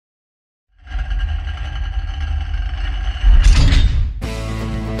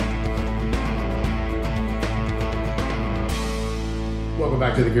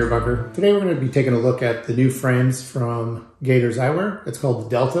back to the Gear Bunker. Today we're going to be taking a look at the new frames from Gatorz Eyewear. It's called the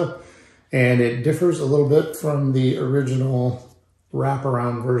Delta, and it differs a little bit from the original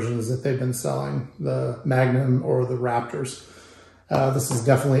wraparound versions that they've been selling, the Magnum or the Raptors. This is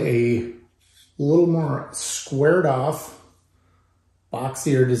definitely a little more squared off,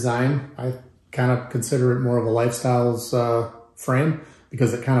 boxier design. I kind of consider it more of a lifestyles frame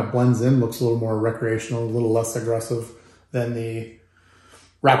because it kind of blends in, looks a little more recreational, a little less aggressive than the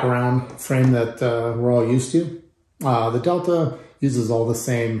wraparound frame that we're all used to. The Delta uses all the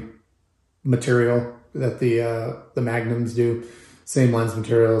same material that the Magnums do. Same lens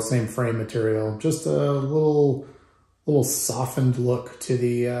material, same frame material, just a little softened look to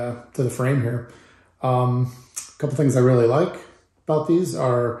the frame here. A couple things I really like about these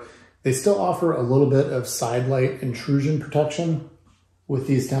are they still offer a little bit of side light intrusion protection with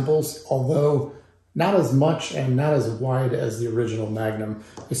these temples, although not as much and not as wide as the original Magnum.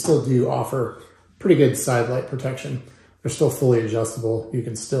 They still do offer pretty good side light protection. They're still fully adjustable. You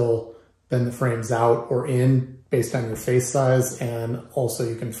can still bend the frames out or in based on your face size, and also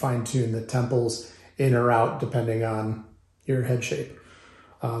you can fine tune the temples in or out depending on your head shape.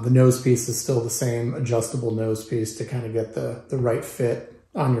 The nose piece is still the same adjustable nose piece to kind of get the right fit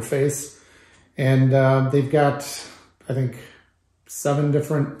on your face. And they've got, I think, 7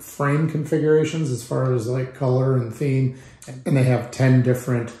 different frame configurations as far as like color and theme, and they have 10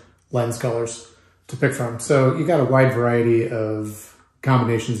 different lens colors to pick from. So you got a wide variety of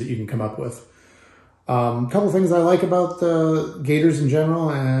combinations that you can come up with. A couple things I like about the Gatorz in general,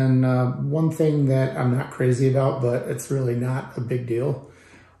 and one thing that I'm not crazy about, but it's really not a big deal.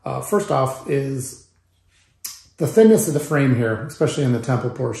 First off is the thinness of the frame here, especially in the temple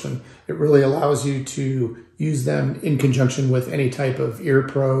portion. It really allows you to use them in conjunction with any type of ear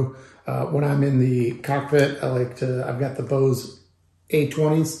pro. When I'm in the cockpit, I've got the Bose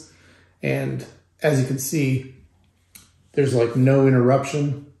A20s, and as you can see, there's like no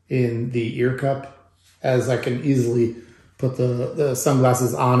interruption in the ear cup, as I can easily put the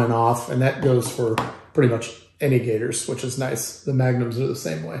sunglasses on and off, and that goes for pretty much any Gatorz, which is nice. The Magnums are the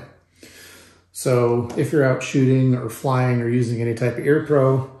same way. So if you're out shooting or flying or using any type of ear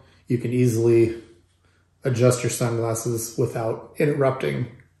pro, you can easily adjust your sunglasses without interrupting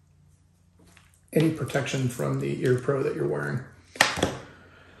any protection from the ear pro that you're wearing.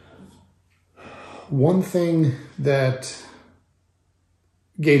 One thing that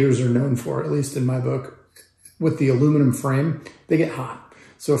Gatorz are known for, at least in my book, with the aluminum frame, they get hot.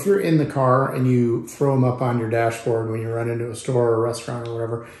 So if you're in the car and you throw them up on your dashboard when you run into a store or a restaurant or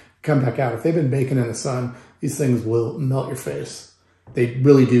whatever, come back out. If they've been baking in the sun, these things will melt your face. They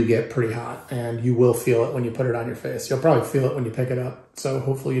really do get pretty hot, and you will feel it when you put it on your face. You'll probably feel it when you pick it up. So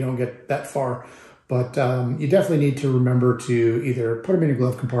hopefully you don't get that far. But you definitely need to remember to either put them in your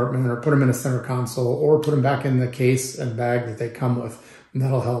glove compartment or put them in a center console or put them back in the case and bag that they come with. And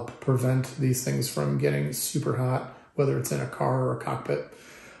that'll help prevent these things from getting super hot, whether it's in a car or a cockpit.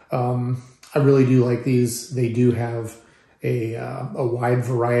 I really do like these. They do have a wide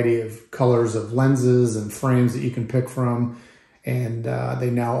variety of colors of lenses and frames that you can pick from. And they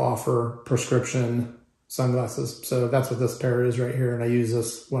now offer prescription sunglasses. So that's what this pair is right here. And I use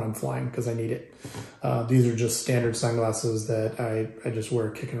this when I'm flying because I need it. These are just standard sunglasses that I just wear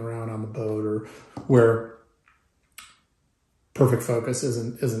kicking around on the boat, or where perfect focus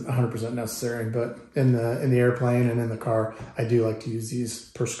isn't 100% necessary. But in the airplane and in the car, I do like to use these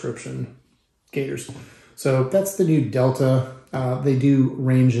prescription Gatorz. So that's the new Delta. They do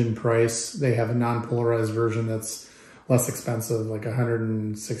range in price. They have a non-polarized version that's less expensive, like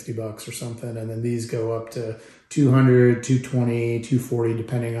 160 bucks or something. And then these go up to 200, 220, 240,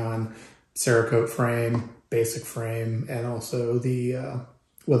 depending on Cerakote frame, basic frame, and also the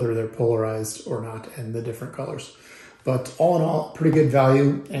whether they're polarized or not and the different colors. But all in all, pretty good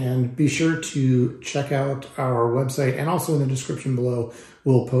value. And be sure to check out our website, and also in the description below,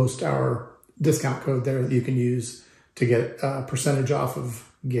 we'll post our discount code there that you can use to get a percentage off of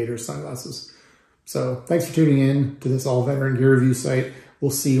Gatorz sunglasses. So thanks for tuning in to this All Veteran Gear Review site.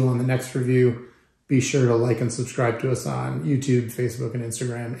 We'll see you on the next review. Be sure to like and subscribe to us on YouTube, Facebook, and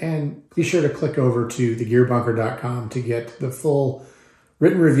Instagram. And be sure to click over to thegearbunker.com to get the full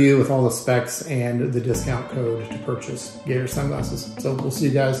written review with all the specs and the discount code to purchase Gatorz sunglasses. So we'll see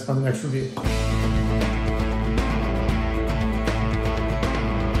you guys on the next review.